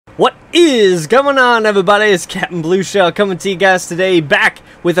What is going on, everybody? It's CaptainBlueShell coming to you guys today, back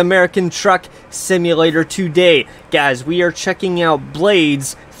with American Truck Simulator today. Guys, we are checking out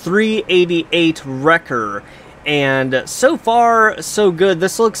Blade's 388 Wrecker, and so far, so good.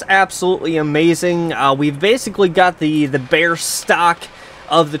 This looks absolutely amazing. We've basically got the bare stock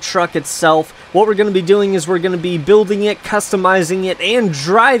of the truck itself. What we're going to be doing is we're going to be building it, customizing it, and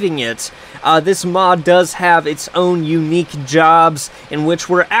driving it. This mod does have its own unique jobs in which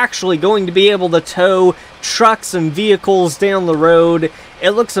we're actually going to be able to tow trucks and vehicles down the road.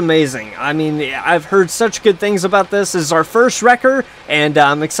 It looks amazing. I mean, I've heard such good things about this. This is our first wrecker, and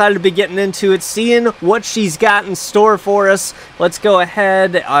I'm excited to be getting into it, seeing what she's got in store for us. Let's go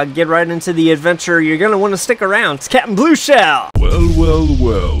ahead, get right into the adventure. You're going to want to stick around. It's CaptainBlueShell!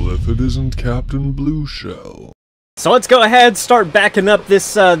 Well, if it isn't CaptainBlueShell. So let's go ahead, start backing up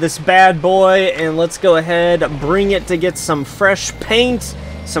this this bad boy, and let's go ahead, bring it to get some fresh paint,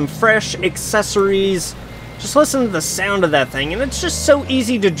 some fresh accessories. Just listen to the sound of that thing, and it's just so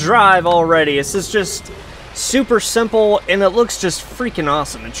easy to drive already. This is just super simple, and it looks just freaking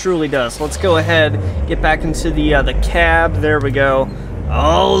awesome. It truly does. Let's go ahead, get back into the cab. There we go.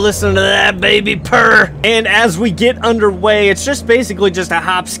 Oh, listen to that baby purr. And as we get underway, it's just basically just a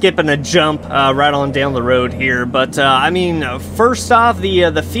hop, skip, and a jump right on down the road here. But I mean, first off,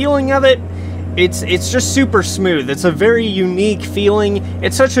 the feeling of it, it's just super smooth. It's a very unique feeling.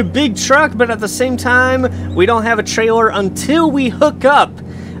 It's such a big truck, but at the same time, we don't have a trailer until we hook up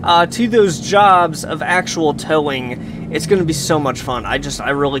to those jobs of actual towing. It's going to be so much fun. I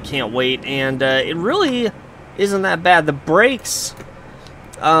really can't wait, and it really isn't that bad. The brakes,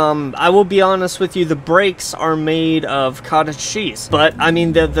 I will be honest with you, the brakes are made of cottage cheese. But, I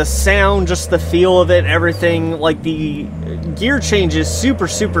mean, the sound, just the feel of it, everything, like the gear change is super,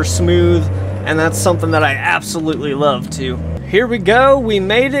 super smooth, and that's something that I absolutely love, too. Here we go, we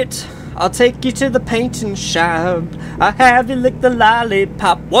made it. I'll take you to the painting shop. I'll have you lick the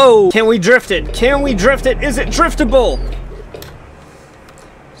lollipop. Whoa! Can we drift it? Can we drift it? Is it driftable?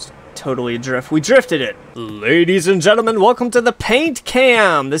 Totally a drift. We drifted it. Ladies and gentlemen, welcome to the paint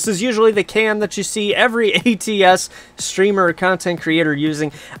cam. This is usually the cam that you see every ATS streamer or content creator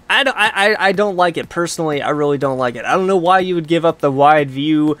using. I don't like it personally. I really don't like it. I don't know why you would give up the wide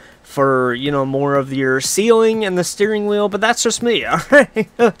view for, you know, more of your ceiling and the steering wheel, but that's just me. All right,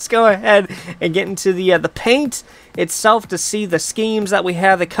 let's go ahead and get into the paint itself to see the schemes that we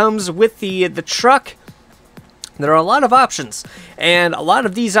have that comes with the truck. There are a lot of options, and a lot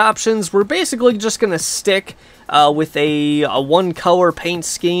of these options we're basically just going to stick with a one-color paint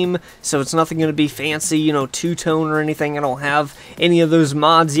scheme, so it's nothing going to be fancy, you know, two-tone or anything. I don't have any of those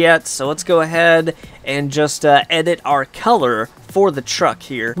mods yet, so let's go ahead and just edit our color for the truck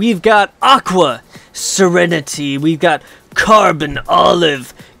here. We've got Aqua Serenity, we've got Carbon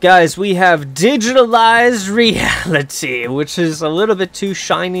Olive. Guys, we have Digitalized Reality, which is a little bit too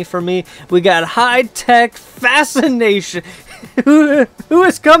shiny for me. We got High-Tech Fascination. Who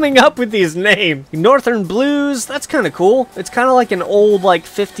is coming up with these names? Northern Blues, that's kind of cool. It's kind of like an old, like,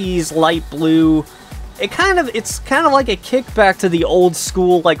 50s light blue. It's kind of like a kickback to the old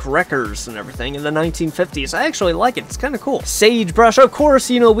school, like, wreckers and everything in the 1950s. I actually like it. It's kind of cool. Sagebrush, of course,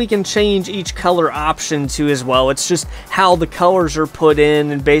 you know, we can change each color option too as well. It's just how the colors are put in,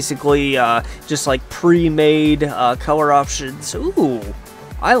 and basically just like pre-made color options. Ooh,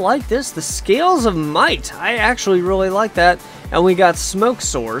 I like this. The Scales of Might. I actually really like that. And we got Smoke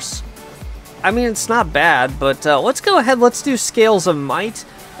Source. I mean, it's not bad, but let's go ahead. Let's do Scales of Might.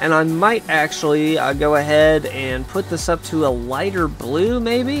 And I might actually go ahead and put this up to a lighter blue,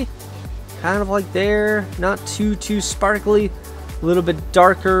 maybe? Kind of like there. Not too sparkly. A little bit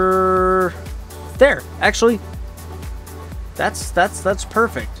darker. There. Actually, that's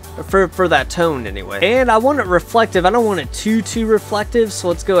perfect. For that tone, anyway. And I want it reflective. I don't want it too reflective, so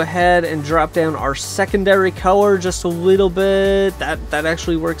let's go ahead and drop down our secondary color just a little bit. That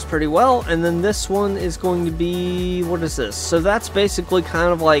actually works pretty well. And then this one is going to be, what is this? So that's basically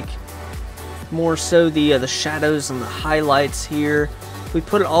kind of like more so the shadows and the highlights here. We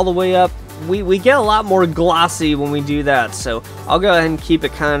put it all the way up. We get a lot more glossy when we do that, so I'll go ahead and keep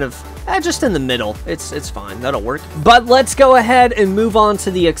it kind of just in the middle. It's fine. That'll work. But let's go ahead and move on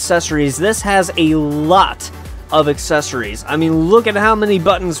to the accessories. This has a lot of accessories. I mean, look at how many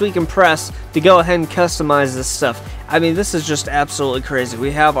buttons we can press to go ahead and customize this stuff. I mean, this is just absolutely crazy.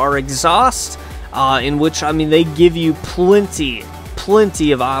 We have our exhaust, in which, I mean, they give you plenty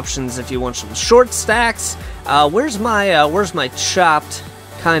of options if you want some short stacks. Where's my chopped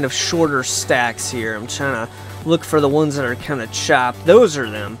kind of shorter stacks here? I'm trying to look for the ones that are kind of chopped. Those are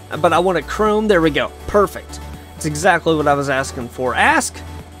them. But I want it chrome. There we go. Perfect. It's exactly what I was asking for.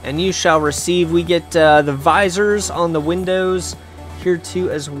 and you shall receive. We get the visors on the windows here too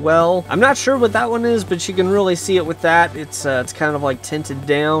as well. I'm not sure what that one is, but you can really see it with that. It's kind of like tinted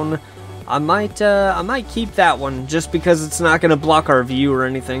down. I might keep that one just because it's not going to block our view or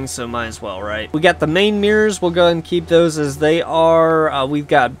anything, so might as well, right? We got the main mirrors. We'll go ahead and keep those as they are. We've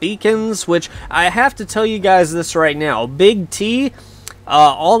got beacons, which I have to tell you guys this right now. Big T,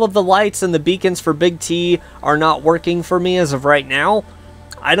 all of the lights and the beacons for Big T are not working for me as of right now.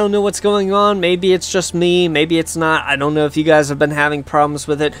 I don't know what's going on. Maybe it's just me. Maybe it's not. I don't know if you guys have been having problems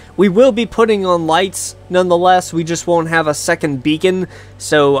with it. We will be putting on lights nonetheless. We just won't have a second beacon.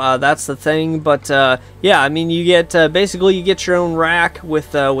 So that's the thing. But yeah, I mean, you get basically you get your own rack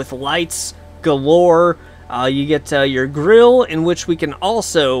with lights galore. You get your grill, in which we can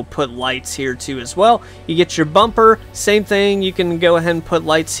also put lights here too as well. You get your bumper, same thing. You can go ahead and put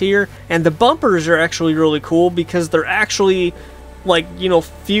lights here. And the bumpers are actually really cool because they're actually, like, you know,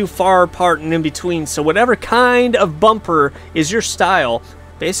 few far apart and in between. So whatever kind of bumper is your style,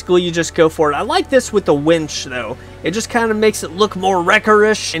 basically you just go for it. I like this with the winch though. It just kind of makes it look more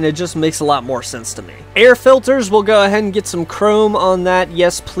wrecker-ish, and it just makes a lot more sense to me. Air filters, we'll go ahead and get some chrome on that.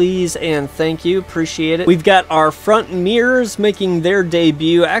 Yes, please, and thank you. Appreciate it. We've got our front mirrors making their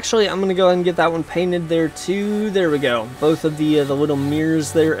debut. Actually, I'm going to go ahead and get that one painted there too. There we go. Both of the little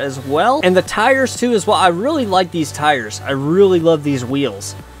mirrors there as well. And the tires too as well. I really like these tires. I really love these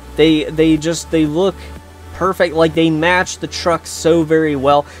wheels. They look perfect. Like, they match the truck so very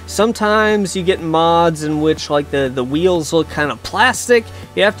well. Sometimes you get mods in which, like, the wheels look kind of plastic.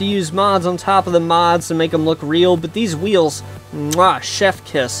 You have to use mods on top of the mods to make them look real, but these wheels, mwah, chef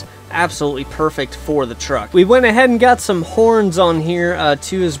kiss. Absolutely perfect for the truck. We went ahead and got some horns on here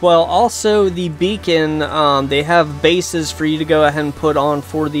too as well. Also, the beacon, they have bases for you to go ahead and put on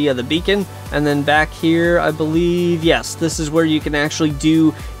for the beacon. And then back here, I believe, yes, this is where you can actually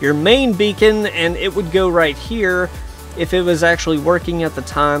do your main beacon, and it would go right here if it was actually working at the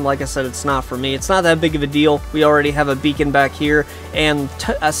time. Like I said, it's not for me. It's not that big of a deal. We already have a beacon back here. And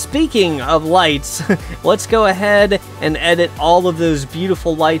speaking of lights, let's go ahead and edit all of those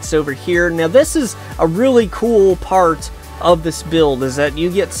beautiful lights over here. Now, this is a really cool part of this build, is that you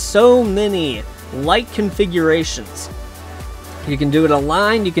get so many light configurations. You can do it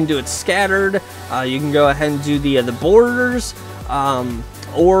aligned, you can do it scattered, you can go ahead and do the borders,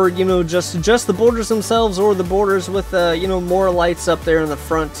 or, you know, just the borders themselves, or the borders with, you know, more lights up there in the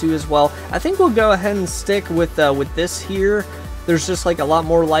front too as well. I think we'll go ahead and stick with this here. There's just like a lot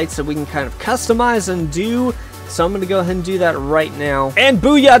more lights that we can kind of customize and do. So I'm going to go ahead and do that right now. And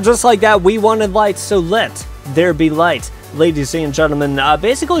booyah, just like that, we wanted lights, so let there be light. Ladies and gentlemen,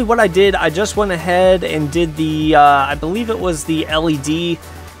 basically what I did, I just went ahead and did the, I believe it was the LED.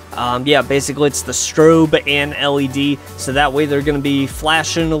 Yeah, basically it's the strobe and LED, so that way they're going to be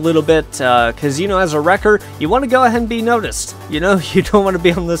flashing a little bit, because, you know, as a wrecker, you want to go ahead and be noticed. You know, you don't want to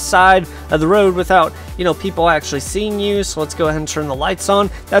be on the side of the road without, you know, people actually seeing you. So let's go ahead and turn the lights on.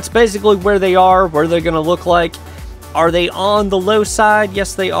 That's basically where they are, where they're going to look like. Are they on the low side?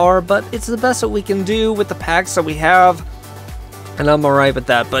 Yes, they are, but it's the best that we can do with the packs that we have. And I'm alright with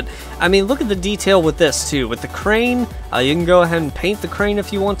that. But I mean, look at the detail with this too. With the crane, you can go ahead and paint the crane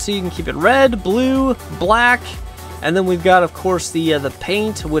if you want to. You can keep it red, blue, black, and then we've got, of course, the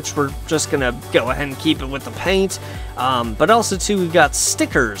paint, which we're just gonna go ahead and keep it with the paint. But also too, we've got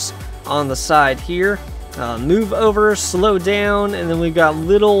stickers on the side here. Move over, slow down, and then we've got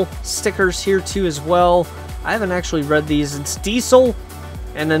little stickers here too as well. I haven't actually read these. It's diesel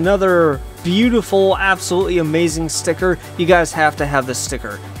and another beautiful, absolutely amazing sticker. You guys have to have this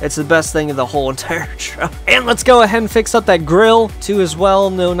sticker. It's the best thing of the whole entire truck. And let's go ahead and fix up that grill too as well.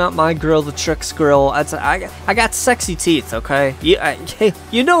 No, not my grill, the Trick's grill. I got sexy teeth, okay?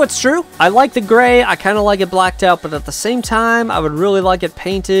 You know it's true. I like the gray. I kind of like it blacked out, but at the same time, I would really like it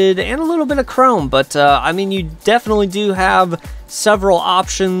painted and a little bit of chrome. But I mean, you definitely do have several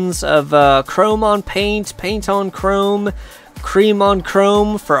options of chrome on paint, paint on chrome, cream on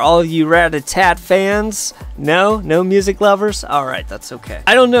chrome for all of you Rat-a-Tat fans. No music lovers? Alright, that's okay.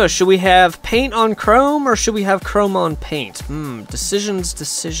 I don't know, should we have paint on chrome or should we have chrome on paint?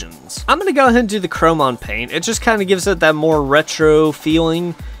 Decisions. I'm gonna go ahead and do the chrome on paint. It just kind of gives it that more retro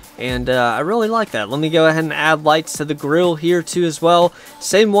feeling, and I really like that. Let me go ahead and add lights to the grill here too as well.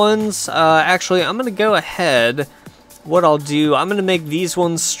 Same ones. Actually, I'm gonna go ahead, what I'll do, I'm gonna make these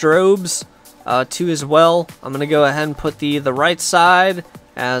ones strobes too as well. I'm gonna go ahead and put the right side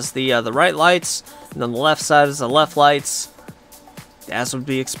as the right lights, and then the left side is the left lights. as would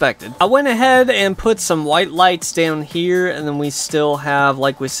be expected. I went ahead and put some white lights down here, and then we still have,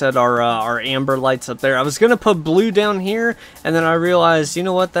 like we said, our amber lights up there. I was gonna put blue down here, and then I realized, you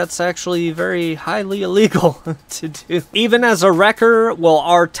know what, that's actually very highly illegal to do. Even as a wrecker, well,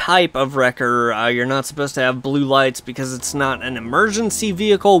 our type of wrecker, you're not supposed to have blue lights because it's not an emergency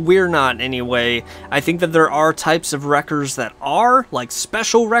vehicle. We're not anyway. I think that there are types of wreckers that are, like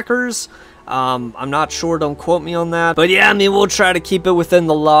special wreckers. I'm not sure, don't quote me on that. But yeah, I mean, we'll try to keep it within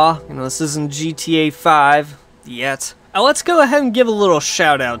the law. You know, this isn't GTA 5 yet. Let's go ahead and give a little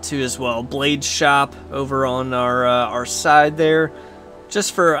shout out to as well. Blade Shop over on our side there.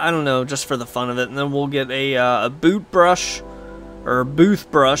 Just for, I don't know, just for the fun of it. And then we'll get a boot brush, or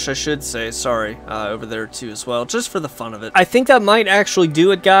booth brush, I should say, sorry, over there too as well. Just for the fun of it. I think that might actually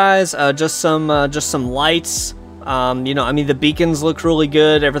do it, guys. Just some lights. You know, I mean, the beacons look really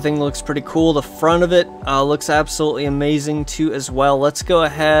good. Everything looks pretty cool. The front of it looks absolutely amazing too as well. Let's go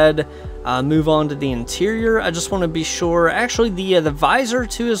ahead, move on to the interior. I just want to be sure. Actually, the visor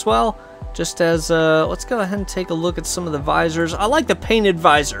too as well. Just as let's go ahead and take a look at some of the visors. I like the painted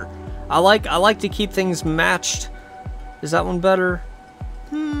visor. I like to keep things matched. Is that one better?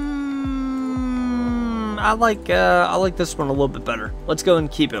 I like this one a little bit better. Let's go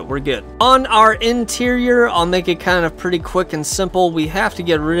and keep it. We're good. On our interior, I'll make it kind of pretty quick and simple. We have to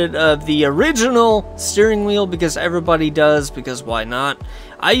get rid of the original steering wheel because everybody does, because why not?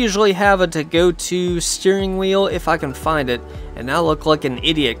 I usually have a to-go-to steering wheel if I can find it, and now I look like an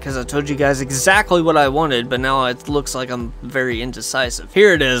idiot because I told you guys exactly what I wanted, but now it looks like I'm very indecisive.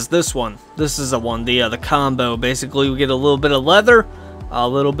 Here it is, this one. This is the one, the combo. Basically, we get a little bit of leather, a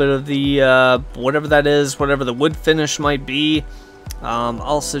little bit of the, whatever that is, whatever the wood finish might be.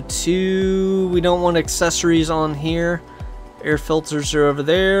 Also, too, we don't want accessories on here. Air filters are over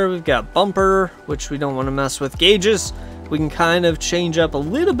there. We've got bumper, which we don't want to mess with. Gauges, we can kind of change up a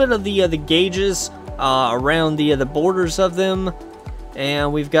little bit of the gauges around the borders of them.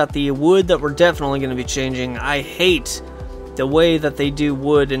 And we've got the wood that we're definitely going to be changing. I hate the way that they do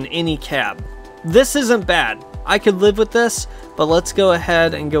wood in any cab. This isn't bad. I could live with this, but let's go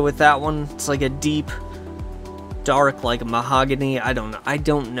ahead and go with that one. It's like a deep, dark, like mahogany. I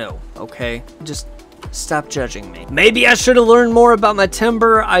don't know, okay? Just stop judging me. Maybe I should have learned more about my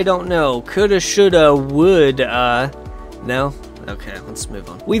timber. I don't know. Coulda, shoulda, would. No? Okay, let's move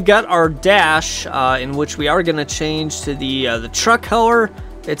on. We've got our dash, in which we are going to change to the truck color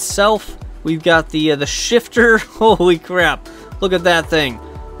itself. We've got the shifter. Holy crap. Look at that thing.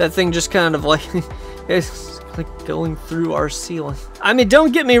 That thing just kind of like... it's like going through our ceiling. I mean,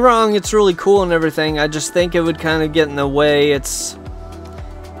 don't get me wrong, it's really cool and everything. I just think it would kind of get in the way.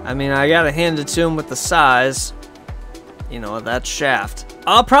 I mean, I gotta hand it to him with the size, you know, of that shaft.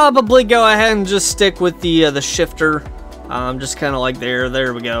 I'll probably go ahead and just stick with the shifter. Just kind of like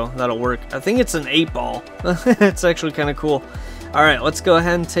there we go. That'll work. I think it's an 8-ball. It's actually kind of cool. All right, let's go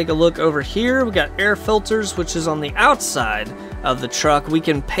ahead and take a look over here. We got air filters, which is on the outside of the truck. We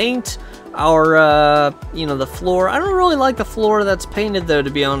can paint our, you know, the floor. I don't really like the floor that's painted, though, to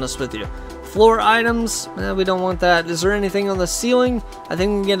be honest with you. Floor items, we don't want that. Is there anything on the ceiling? I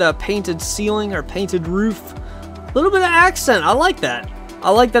think we can get a painted ceiling or painted roof. A little bit of accent. I like that. I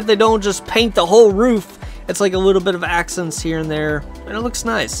like that they don't just paint the whole roof. It's like a little bit of accents here and there, and it looks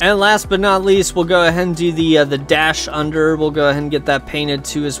nice. And last but not least, we'll go ahead and do the dash under. We'll go ahead and get that painted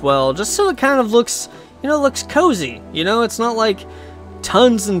too as well, just so it kind of looks, you know, looks cozy. You know, it's not like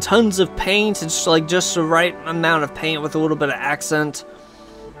tons and tons of paint. It's like just the right amount of paint with a little bit of accent.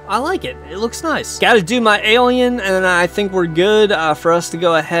 I like it. It looks nice. Got to do my alien, and I think we're good for us to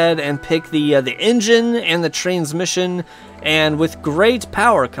go ahead and pick the engine and the transmission. And with great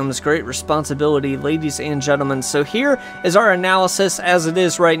power comes great responsibility, ladies and gentlemen. So here is our analysis as it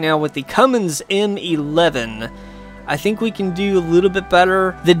is right now with the Cummins M11. I think we can do a little bit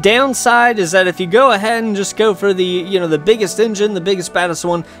better. The downside is that if you go ahead and just go for the, you know, the biggest engine, the biggest, baddest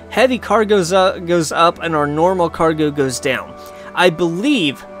one, heavy cargo goes up and our normal cargo goes down. I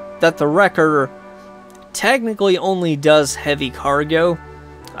believe that the wrecker technically only does heavy cargo.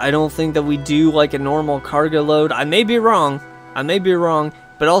 I don't think that we do like a normal cargo load. I may be wrong.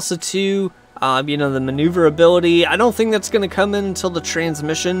 But also too, you know, the maneuverability. I don't think that's going to come in until the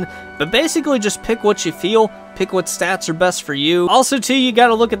transmission. But basically just pick what you feel. Pick what stats are best for you. Also too, you got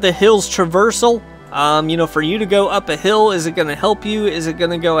to look at the hill's traversal. You know, for you to go up a hill, is it going to help you? Is it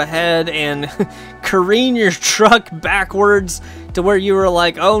going to go ahead and careen your truck backwards to where you were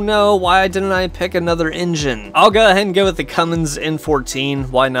like, oh no, why didn't I pick another engine? I'll go ahead and go with the Cummins N14.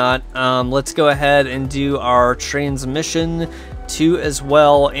 Why not? Let's go ahead and do our transmission too as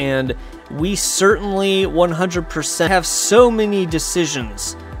well, and we certainly 100% have so many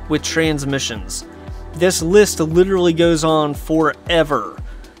decisions with transmissions. This list literally goes on forever.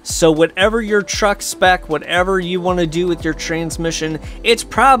 So whatever your truck spec, whatever you want to do with your transmission, it's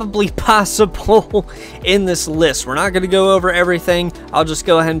probably possible in this list. We're not going to go over everything. I'll just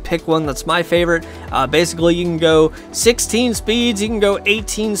go ahead and pick one that's my favorite. Basically, you can go 16 speeds, you can go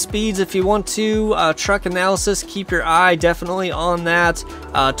 18 speeds if you want to. Truck analysis, keep your eye definitely on that.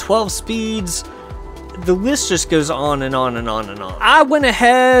 12 speeds. The list just goes on and on and on and on. I went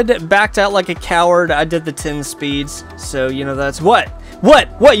ahead, backed out like a coward. I did the 10 speeds. So, you know, that's what?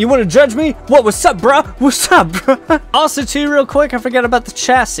 What? You want to judge me? What's up, bro? What's up, bro? Also, too, real quick, I forgot about the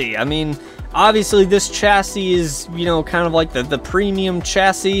chassis. I mean, obviously, this chassis is, you know, kind of like the premium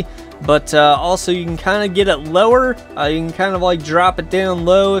chassis. But also, you can kind of get it lower. You can kind of like drop it down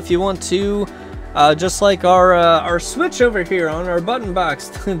low if you want to. Just like our switch over here on our button box,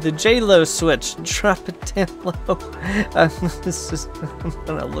 the J-Lo switch. Drop it down low. I'm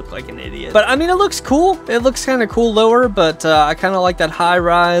gonna look like an idiot. But I mean, it looks cool. It looks kind of cool lower, but I kind of like that high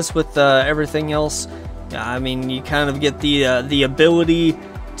rise with everything else. I mean, you kind of get the ability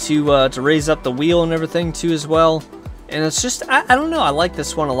to raise up the wheel and everything too as well. And it's just, I don't know, I like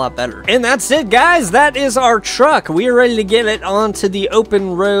this one a lot better. And that's it, guys. That is our truck. We are ready to get it onto the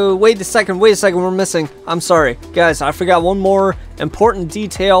open road. Wait a second, we're missing. I'm sorry. Guys, I forgot one more important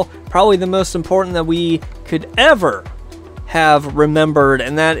detail, probably the most important that we could ever have remembered,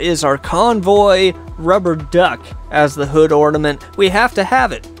 and that is our convoy rubber duck as the hood ornament. We have to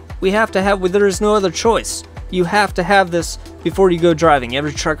have it. We have to have, there is no other choice. You have to have this before you go driving.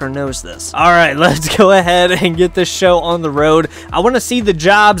 Every trucker knows this. All right, let's go ahead and get this show on the road. I want to see the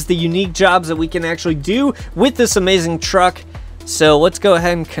jobs, the unique jobs that we can actually do with this amazing truck. So let's go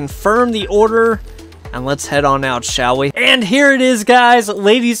ahead and confirm the order, and let's head on out, shall we? And here it is, guys.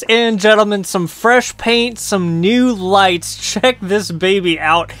 Ladies and gentlemen, some fresh paint, some new lights. Check this baby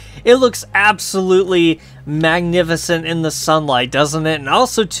out. It looks absolutely magnificent in the sunlight, doesn't it? And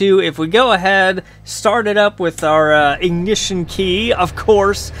also, too, if we go ahead, start it up with our ignition key, of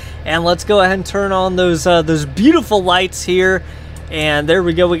course, and let's go ahead and turn on those beautiful lights here. And there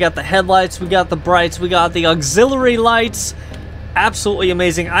we go. We got the headlights, we got the brights, we got the auxiliary lights. Absolutely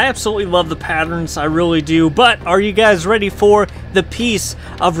amazing. I absolutely love the patterns. I really do. But are you guys ready for the piece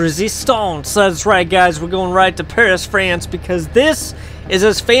of resistance? That's right, guys. We're going right to Paris, France, because this is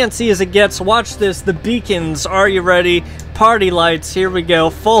as fancy as it gets. Watch this. The beacons. Are you ready? Party lights. Here we go.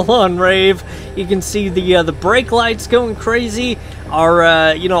 Full on rave. You can see the brake lights going crazy.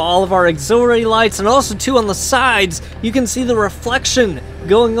 Our you know, all of our auxiliary lights, and also too on the sides you can see the reflection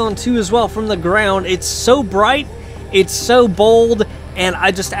going on too as well from the ground. It's so bright. It's so bold, and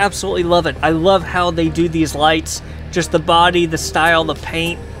I just absolutely love it. I love how they do these lights. Just the body, the style, the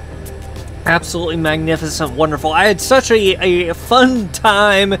paint. Absolutely magnificent, wonderful. I had such a fun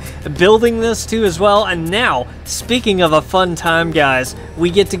time building this too as well. And now, speaking of a fun time, guys, we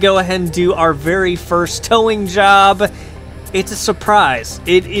get to go ahead and do our very first towing job. It's a surprise.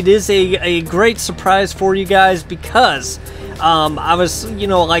 It is a great surprise for you guys, because I was, you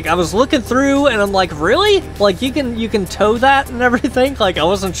know, like, I was looking through and I'm like, really? Like, you can tow that and everything? Like, I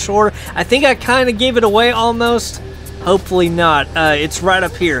wasn't sure. I think I kind of gave it away almost. Hopefully not. It's right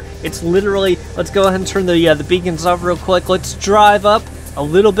up here. It's literally, let's go ahead and turn the beacons off real quick. Let's drive up a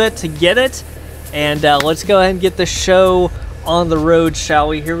little bit to get it. And let's go ahead and get the show on the road, shall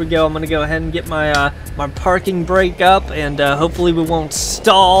we? Here we go. I'm going to go ahead and get my my parking brake up, and hopefully we won't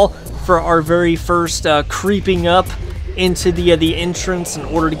stall for our very first creeping up into the entrance in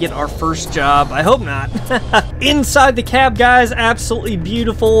order to get our first job. I hope not. Inside the cab, guys, absolutely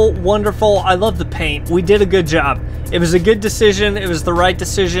beautiful, wonderful. I love the paint. We did a good job. It was a good decision. It was the right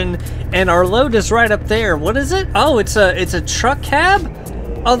decision. And our load is right up there. What is it? Oh, it's a truck cab?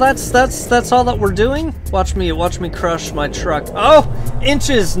 Oh, that's all that we're doing? Watch me crush my truck. Oh,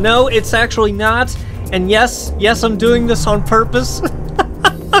 inches. No, it's actually not. And yes, I'm doing this on purpose.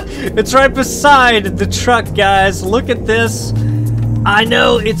 It's right beside the truck, guys. Look at this. I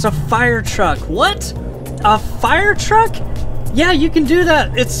know, it's a fire truck. What? A fire truck? Yeah, you can do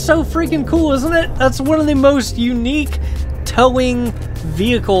that. It's so freaking cool, isn't it? That's one of the most unique towing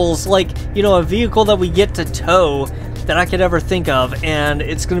vehicles, like, you know, a vehicle that we get to tow that I could ever think of. And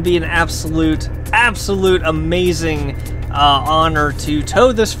it's going to be an absolute amazing honor to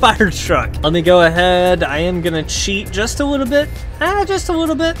tow this fire truck. Let me go ahead. I am gonna cheat just a little bit,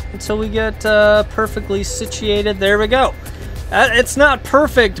 until we get perfectly situated. There we go. It's not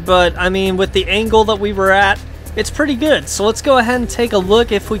perfect, but I mean, with the angle that we were at, it's pretty good. So let's go ahead and take a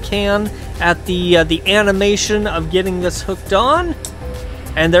look, if we can, at the animation of getting this hooked on.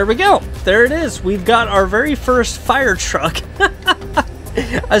 And there we go. There it is. We've got our very first fire truck.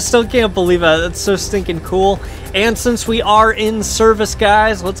 I still can't believe it. That's so stinking cool. And since we are in service,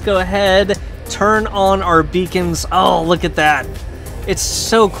 guys, let's go ahead, turn on our beacons. Oh, look at that. It's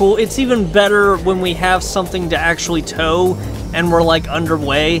so cool. It's even better when we have something to actually tow and we're like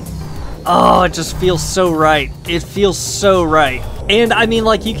underway. Oh, it just feels so right. It feels so right. And I mean,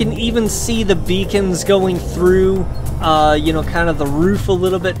 like, you can even see the beacons going through, you know, kind of the roof a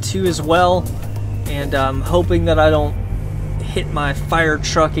little bit too as well. And I'm hoping that I don't hit my fire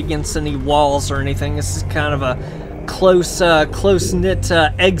truck against any walls or anything. This is kind of a close-knit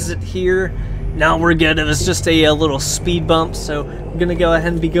exit here. Now we're good. It was just a little speed bump, so I'm gonna go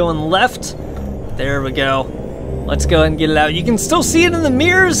ahead and be going left. There we go. Let's go ahead and get it out. You can still see it in the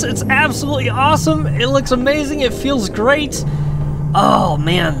mirrors. It's absolutely awesome. It looks amazing. It feels great. Oh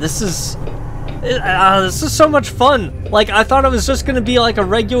man, this is so much fun. Like, I thought it was just gonna be like a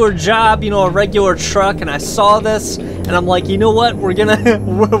regular job, you know, a regular truck, and I saw this and I'm like, you know what, we're gonna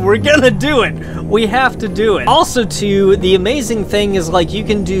we're gonna do it. We have to do it. Also too, the amazing thing is, like, you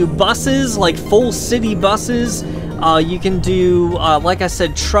can do buses, like full city buses. You can do, like I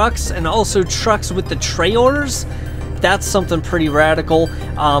said, trucks, and also trucks with the trailers. That's something pretty radical.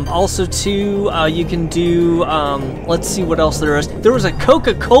 Also too, you can do, let's see what else there is. There was a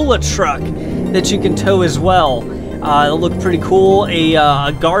Coca-Cola truck that you can tow as well. It'll look pretty cool.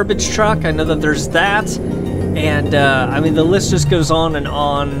 A garbage truck, I know that there's that. And, I mean, the list just goes on and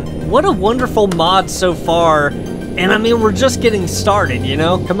on. What a wonderful mod so far. And I mean, we're just getting started, you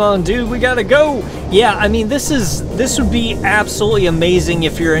know? Come on, dude, we gotta go! Yeah, I mean, this would be absolutely amazing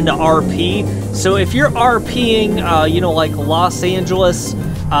if you're into RP. So if you're RPing, you know, like Los Angeles,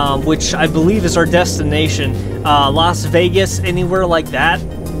 which I believe is our destination, Las Vegas, anywhere like that,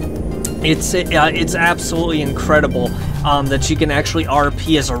 it's absolutely incredible that you can actually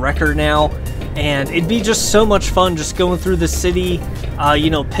RP as a wrecker now. And it'd be just so much fun just going through the city, you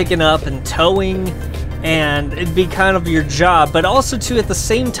know, picking up and towing. And it'd be kind of your job, but also too, at the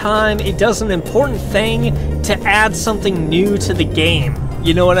same time, it does an important thing to add something new to the game.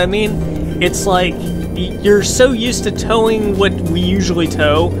 You know what I mean? It's like, you're so used to towing what we usually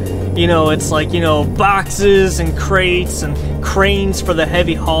tow. You know, it's like, you know, boxes and crates and cranes for the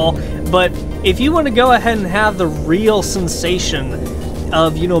heavy haul. But if you want to go ahead and have the real sensation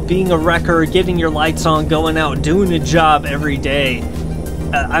of, you know, being a wrecker, getting your lights on, going out, doing a job every day,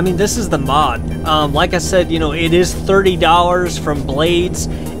 I mean, this is the mod. Like I said, you know, it is $30 from Blades,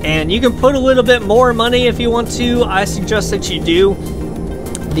 and you can put a little bit more money if you want to. I suggest that you do,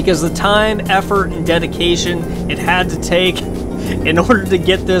 because the time, effort, and dedication it had to take in order to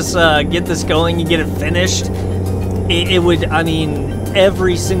get this going and get it finished, it would, I mean,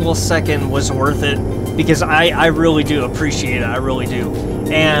 every single second was worth it, because I really do appreciate it. I really do.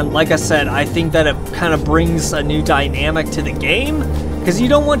 And like I said, I think that it kind of brings a new dynamic to the game. Because you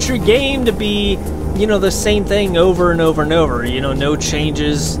don't want your game to be, you know, the same thing over and over and over. You know, no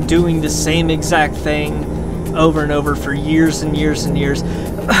changes, doing the same exact thing over and over for years and years and years.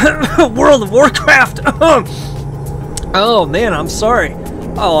 World of Warcraft! Oh, man, I'm sorry.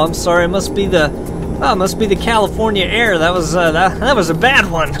 Oh, I'm sorry. It must be the California air. That was a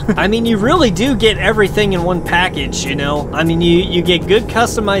bad one. I mean, you really do get everything in one package, you know? I mean, you get good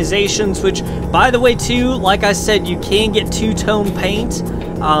customizations, which, by the way, too, like I said, you can get two-tone paint.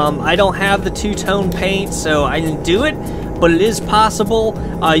 I don't have the two-tone paint, so I didn't do it, but it is possible.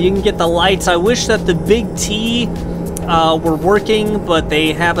 You can get the lights. I wish that the Big T were working, but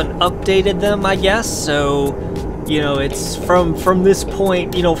they haven't updated them, I guess, so, you know, it's from this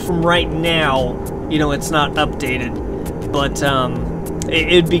point, you know, from right now, you know, it's not updated. But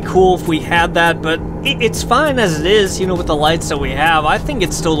it'd be cool if we had that, but it's fine as it is, you know, with the lights that we have. I think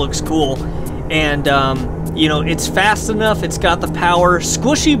it still looks cool. And, you know, it's fast enough, it's got the power.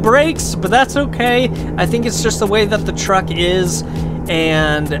 Squishy brakes, but that's okay. I think it's just the way that the truck is,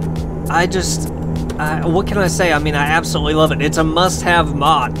 and I just, what can I say? I mean, I absolutely love it. It's a must-have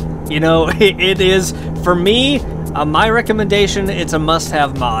mod. You know, it is, for me, my recommendation, it's a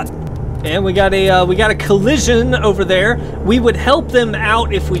must-have mod. And we got a collision over there. We would help them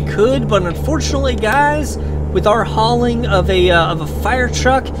out if we could, but unfortunately, guys, with our hauling of a fire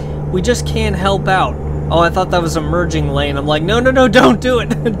truck, we just can't help out. Oh, I thought that was a merging lane. I'm like, no, no, no, don't do it.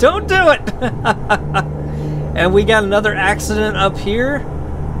 Don't do it. And we got another accident up here.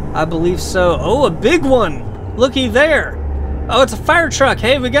 I believe so. Oh, a big one. Looky there. Oh, it's a fire truck.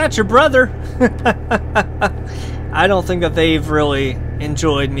 Hey, we got your brother. I don't think that they've really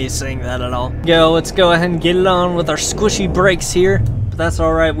enjoyed me saying that at all. Let's go ahead and get it on with our squishy brakes here. But that's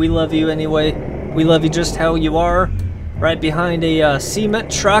alright, we love you anyway. We love you just how you are. Right behind a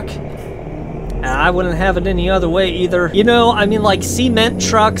cement truck. I wouldn't have it any other way either. You know, I mean, like cement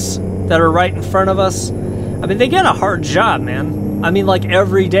trucks that are right in front of us, I mean, they get a hard job, man. I mean, like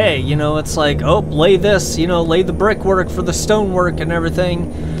every day, you know, it's like, oh, lay this, you know, lay the brickwork for the stonework and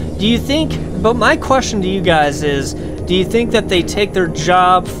everything. Do you think, but my question to you guys is, do you think that they take their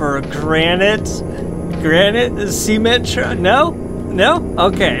job for granite cement truck? No? No?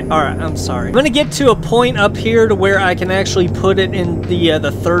 Okay, alright, I'm sorry. I'm gonna get to a point up here to where I can actually put it in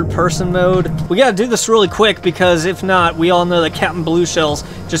the third person mode. We gotta do this really quick because if not, we all know that CaptainBlueShell's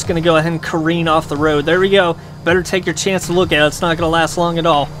just gonna go ahead and careen off the road. There we go. Better take your chance to look at it. It's not gonna last long at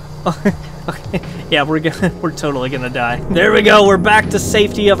all. Okay. Yeah, we're totally gonna die. There we go, we're back to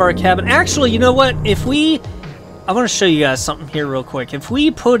safety of our cabin. Actually, you know what? I wanna show you guys something here real quick. If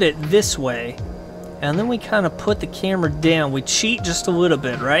we put it this way, and then we kind of put the camera down. We cheat just a little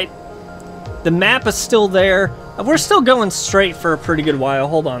bit, right? The map is still there. We're still going straight for a pretty good while.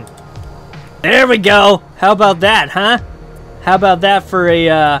 Hold on. There we go. How about that, huh? How about that for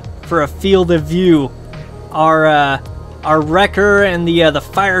a field of view? Our wrecker and the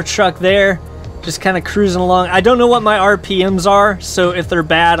fire truck there, just kind of cruising along. I don't know what my RPMs are, so if they're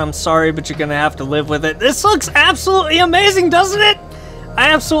bad, I'm sorry, but you're gonna have to live with it. This looks absolutely amazing, doesn't it?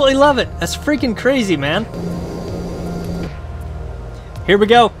 I absolutely love it. That's freaking crazy, man. Here we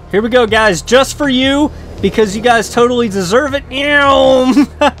go, guys. Just for you, because you guys totally deserve it. I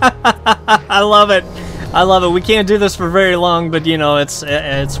love it. I love it. We can't do this for very long, but you know, it's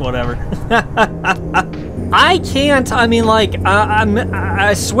whatever. I can't. I mean, like,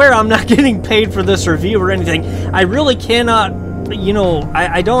 I swear I'm not getting paid for this review or anything. I really cannot. You know,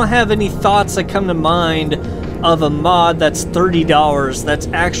 I don't have any thoughts that come to mind of a mod that's $30 that's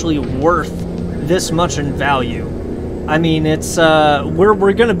actually worth this much in value. I mean, it's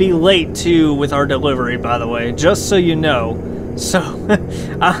we're gonna be late too with our delivery, by the way, just so you know. So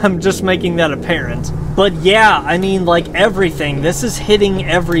I'm just making that apparent. But yeah, I mean, like everything, this is hitting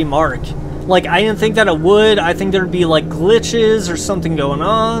every mark. Like, I didn't think that it would. I think there'd be like glitches or something going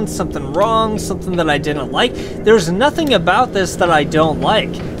on, something wrong, something that I didn't like. There's nothing about this that I don't like.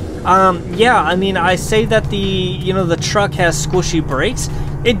 Yeah, I mean, I say that the truck has squishy brakes.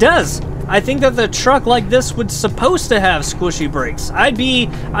 It does. I think that the truck like this would supposed to have squishy brakes. I'd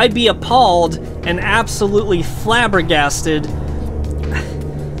be appalled and absolutely flabbergasted.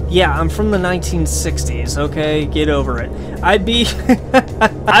 Yeah, I'm from the 1960s, okay? Get over it. I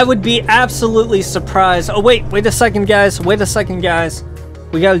would be absolutely surprised. Oh, wait a second, guys. Wait a second, guys.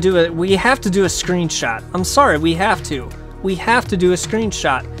 We have to do a screenshot. I'm sorry, we have to. We have to do a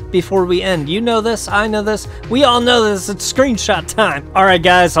screenshot before we end. You know this, I know this, we all know this, it's screenshot time. Alright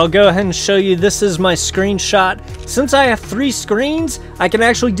guys, I'll go ahead and show you. This is my screenshot. Since I have 3 screens, I can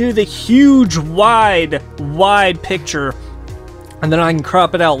actually do the huge, wide picture, and then I can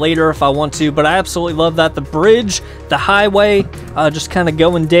crop it out later if I want to, but I absolutely love that. The bridge, the highway, just kind of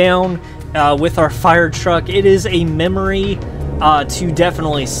going down with our fire truck. It is a memory to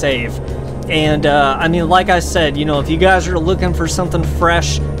definitely save. And, I mean, like I said, you know, if you guys are looking for something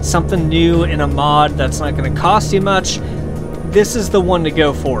fresh, something new in a mod that's not going to cost you much, this is the one to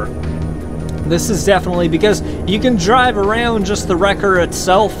go for. This is definitely, because you can drive around just the wrecker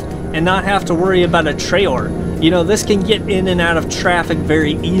itself and not have to worry about a trailer. You know, this can get in and out of traffic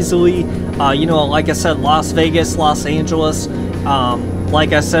very easily. You know, like I said, Las Vegas, Los Angeles,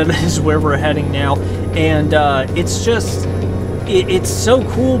 like I said, is where we're heading now. And, it's just... It's so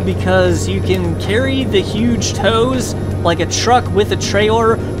cool because you can carry the huge tows like a truck with a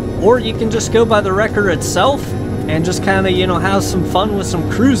trailer, or you can just go by the wrecker itself and just kind of, you know, have some fun with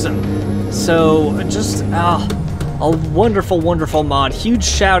some cruising. So just a wonderful, wonderful mod. Huge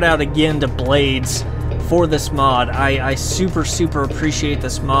shout out again to Blades for this mod. I super appreciate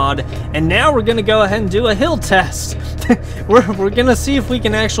this mod. And now we're gonna go ahead and do a hill test. we're gonna see if we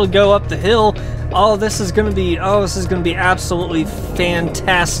can actually go up the hill. Oh, this is gonna be absolutely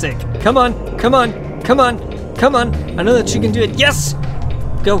fantastic. Come on. I know that you can do it. Yes!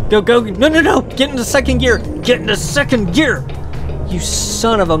 Go. No. Get into second gear. Get into second gear. You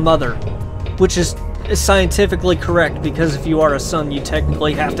son of a mother. Which is scientifically correct, because if you are a son, you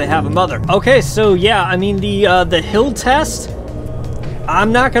technically have to have a mother. Okay, so yeah, I mean, the hill test,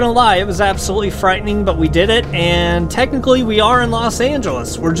 I'm not gonna lie, it was absolutely frightening, but we did it, and technically we are in Los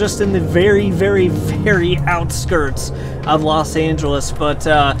Angeles. We're just in the very outskirts of Los Angeles, but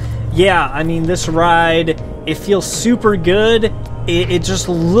yeah, I mean, this ride, it feels super good. It just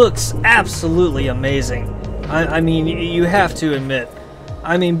looks absolutely amazing. I mean, you have to admit,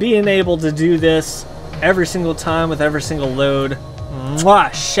 I mean, being able to do this every single time with every single load,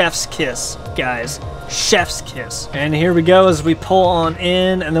 mwah, chef's kiss, guys. Chef's kiss. And here we go as we pull on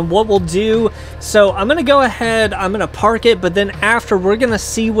in, and then what we'll do, so I'm gonna go ahead, I'm gonna park it, but then after we're gonna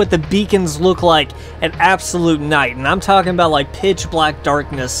see what the beacons look like at absolute night. And I'm talking about like pitch black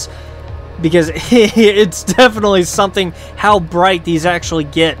darkness, because it's definitely something how bright these actually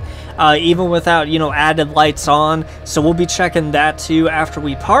get, even without, you know, added lights on. So we'll be checking that too after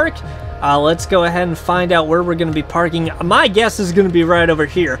we park. Let's go ahead and find out where we're going to be parking. My guess is going to be right over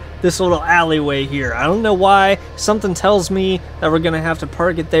here, this little alleyway here. I don't know why. Something tells me that we're going to have to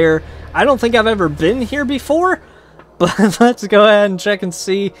park it there. I don't think I've ever been here before, but let's go ahead and check and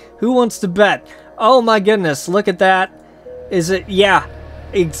see. Who wants to bet? Oh my goodness, look at that. Is it? Yeah.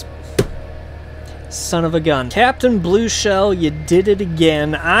 Son of a gun. CaptainBlueShell, you did it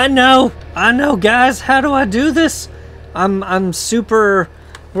again. I know, guys. How do I do this? I'm super.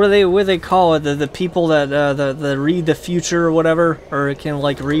 What do they call it? The people that that read the future or whatever, or it can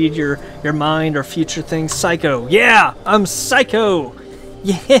like read your mind or future things. Psycho. Yeah, I'm psycho.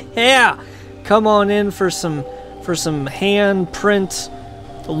 Yeah. Come on in for some handprint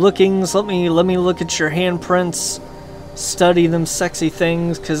lookings. Let me look at your handprints. Study them sexy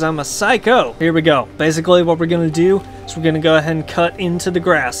things, because I'm a psycho. Here we go. Basically what we're gonna do is we're gonna go ahead and cut into the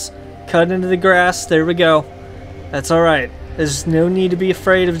grass. Cut into the grass. There we go. That's all right. There's no need to be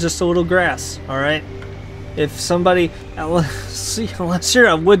afraid of just a little grass. All right. If somebody, unless you're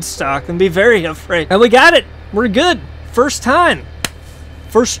at Woodstock, then be very afraid. And we got it. We're good. First time.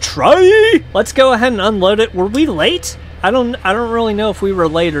 First try. Let's go ahead and unload it. Were we late? I don't really know if we were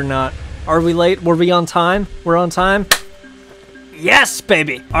late or not. Are we late? Were we on time? We're on time. Yes,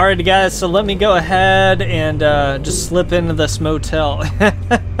 baby! Alrighty, guys, so let me go ahead and just slip into this motel.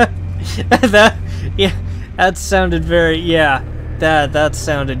 That sounded very, yeah, that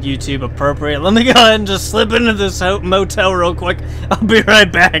sounded YouTube appropriate. Let me go ahead and just slip into this motel real quick. I'll be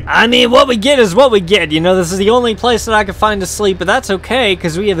right back. I mean, what we get is what we get. You know, this is the only place that I can find to sleep, but that's okay,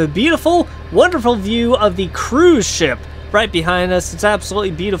 because we have a beautiful, wonderful view of the cruise ship right behind us. It's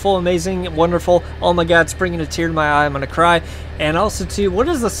absolutely beautiful, amazing, wonderful. Oh my god, it's bringing a tear to my eye. I'm gonna cry. And also too, what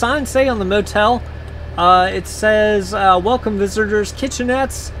does the sign say on the motel? It says welcome visitors,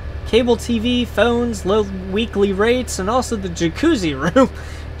 kitchenettes, cable TV, phones, low weekly rates, and also the jacuzzi room.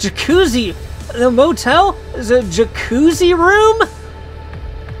 Jacuzzi, the motel is a jacuzzi room.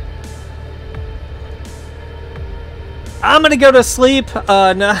 I'm gonna go to sleep,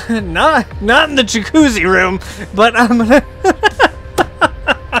 not in the jacuzzi room, but I'm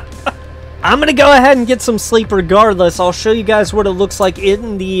gonna go ahead and get some sleep regardless. I'll show you guys what it looks like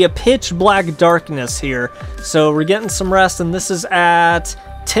in the pitch black darkness here. So we're getting some rest, and this is at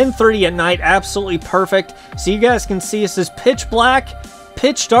 10:30 at night, absolutely perfect. So you guys can see this is pitch black,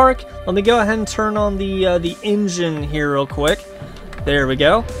 pitch dark. Let me go ahead and turn on the engine here real quick. There we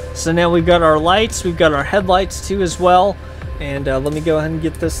go. So now we've got our lights, we've got our headlights too as well. And let me go ahead and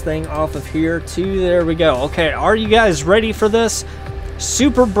get this thing off of here too. There we go. Okay, are you guys ready for this?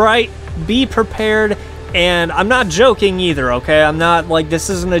 Super bright, be prepared. And I'm not joking either, okay? I'm not like,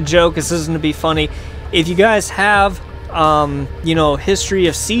 this isn't a joke, this isn't to be funny. If you guys have, you know, history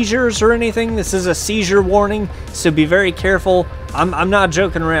of seizures or anything, this is a seizure warning, so be very careful. I'm not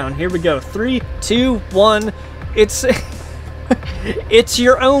joking around. Here we go. 3, 2, 1. It's... It's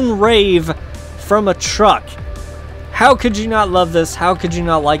your own rave from a truck. How could you not love this? How could you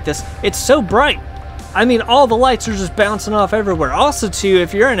not like this? It's so bright. I mean, all the lights are just bouncing off everywhere. Also, too,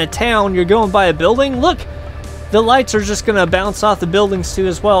 if you're in a town, you're going by a building, look, the lights are just going to bounce off the buildings, too,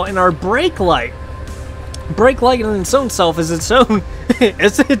 as well. And our brake light in its own self is its own,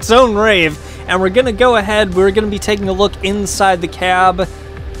 it's its own rave. And we're going to go ahead, we're going to be taking a look inside the cab.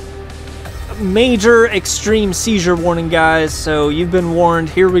 Major extreme seizure warning, guys, so you've been warned.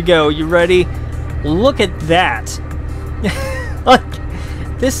 Here we go. You ready? Look at that.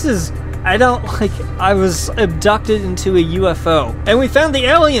 Like, this is, I was abducted into a UFO, and we found the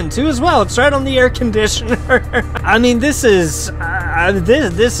alien too as well. It's right on the air conditioner. I mean, this is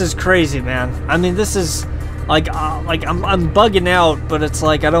this is crazy, man. I mean, this is like I'm bugging out, but it's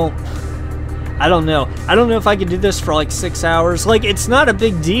like I don't know if I could do this for like 6 hours. Like, it's not a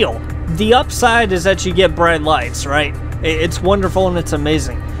big deal. The upside is that you get bright lights, right? It's wonderful and it's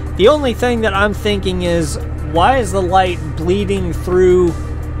amazing. The only thing that I'm thinking is, why is the light bleeding through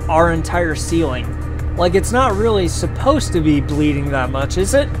our entire ceiling? Like, it's not really supposed to be bleeding that much,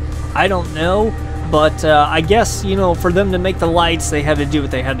 is it? I don't know, but I guess, you know, for them to make the lights, they had to do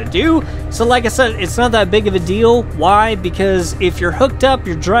what they had to do. So like I said, it's not that big of a deal. Why? Because if you're hooked up,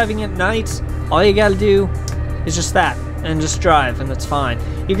 you're driving at night, all you gotta do is just that. and just drive, and it's fine.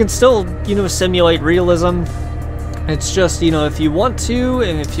 You can still, you know, simulate realism. It's just, you know, if you want to,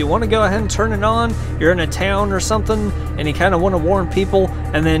 and if you want to go ahead and turn it on, you're in a town or something, and you kind of want to warn people,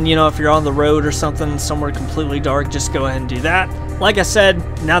 and then, you know, if you're on the road or something, somewhere completely dark, just go ahead and do that. Like I said,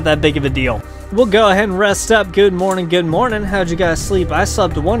 not that big of a deal. We'll go ahead and rest up. Good morning, good morning. How'd you guys sleep? I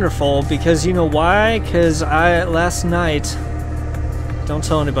slept wonderful, because you know why? Because last night, don't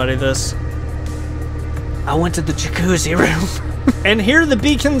tell anybody this, I went to the Jacuzzi Room. And here are the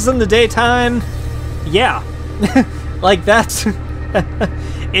beacons in the daytime. Yeah. Like that's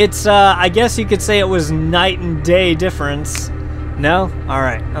it's I guess you could say it was night and day difference. No?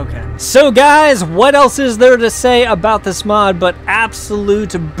 Alright, okay. So guys, what else is there to say about this mod but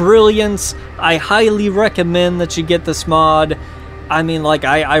absolute brilliance? I highly recommend that you get this mod. I mean, like,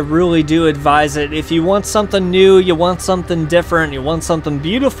 I really do advise it. If you want something new, you want something different, you want something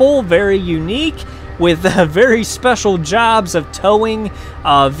beautiful, very unique, with very special jobs of towing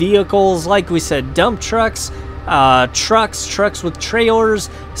vehicles, like we said, dump trucks, trucks with trailers,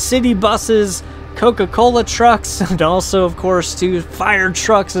 city buses, Coca-Cola trucks, and also, of course, fire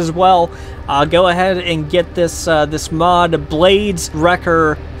trucks as well. Go ahead and get this this mod, Blades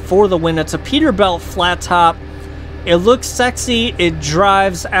Wrecker, for the win. It's a Peterbilt flat top. It looks sexy. It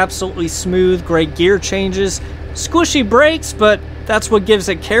drives absolutely smooth. Great gear changes, squishy brakes, but that's what gives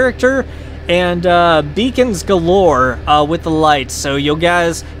it character. And beacons galore with the lights, so you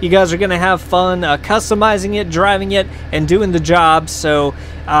guys are gonna have fun customizing it, driving it, and doing the job. So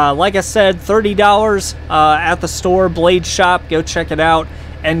like I said, $30 at the store, Blade Shop. Go check it out,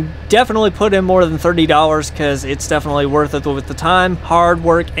 and definitely put in more than $30, because it's definitely worth it with the time, hard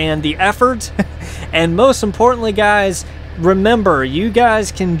work, and the effort. And most importantly, guys, remember, you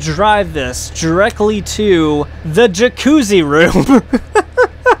guys can drive this directly to the Jacuzzi Room.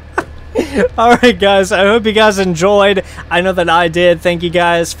 Alright guys, I hope you guys enjoyed. I know that I did. Thank you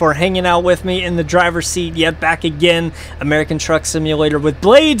guys for hanging out with me in the driver's seat yet back again. American Truck Simulator with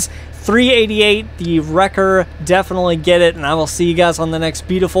Blades 388, the Wrecker. Definitely get it, and I will see you guys on the next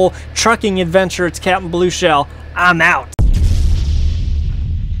beautiful trucking adventure. It's Captain Blue Shell. I'm out.